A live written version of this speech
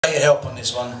Get your help on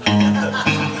this one. You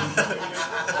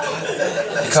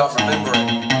can't remember it.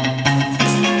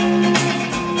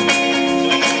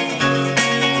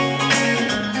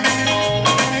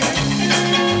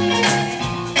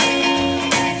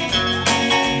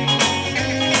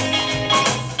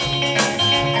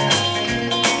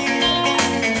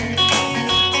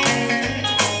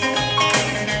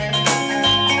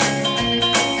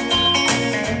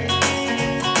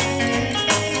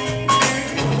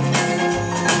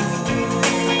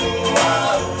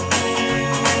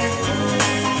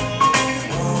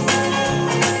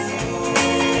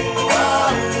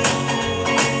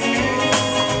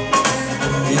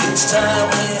 Each time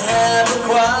we have a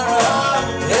quarrel,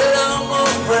 it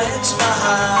almost breaks my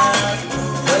heart,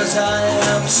 'cause I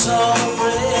am so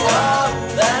afraid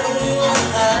that we will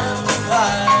have to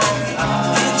part.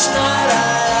 Each night I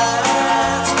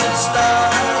ask the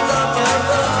stars up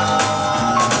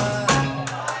above.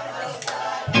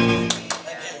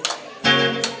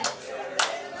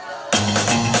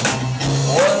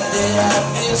 One day I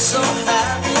feel so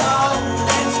happy,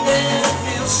 next day I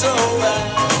feel so bad.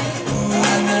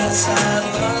 I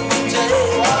learned to take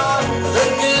the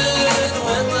good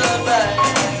with the bad.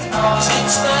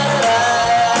 Each night I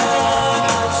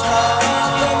start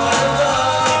up above.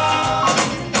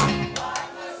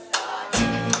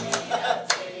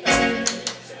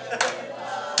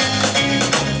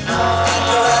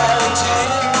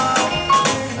 Gratitude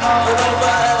for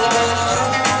nobody but you.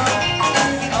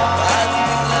 I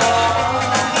feel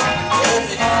if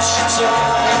you should so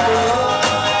blue.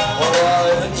 Well, I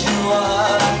heard you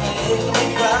are.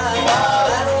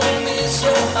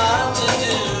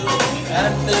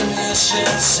 And then you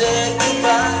should say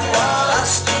goodbye. I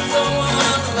still go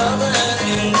on loving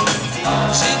you.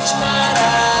 Each night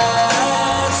I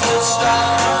ask the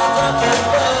stars up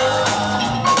above.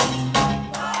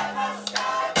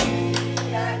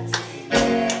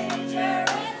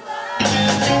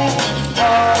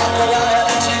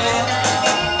 Gratitude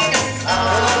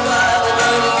for nobody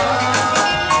but you.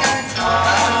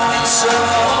 I'd be so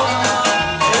wrong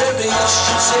if you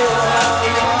should say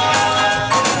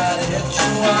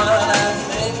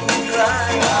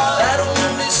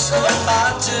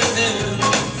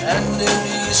and if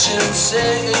you should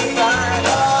say goodbye,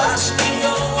 I still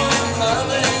go on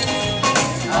loving you.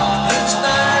 Each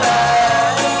night I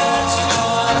ask the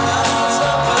stars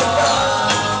up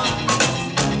above.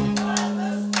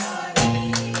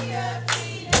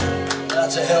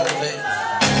 That's a hell of it.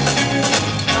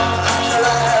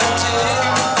 Gratitude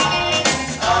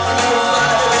for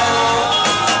nobody but you.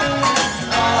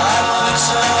 I'd be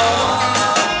so wrong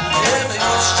if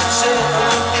you should say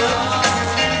goodbye.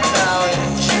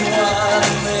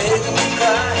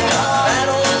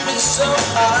 So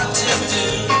hard to do,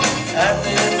 and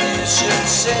if you should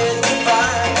say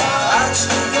goodbye, I'd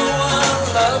still go on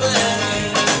loving.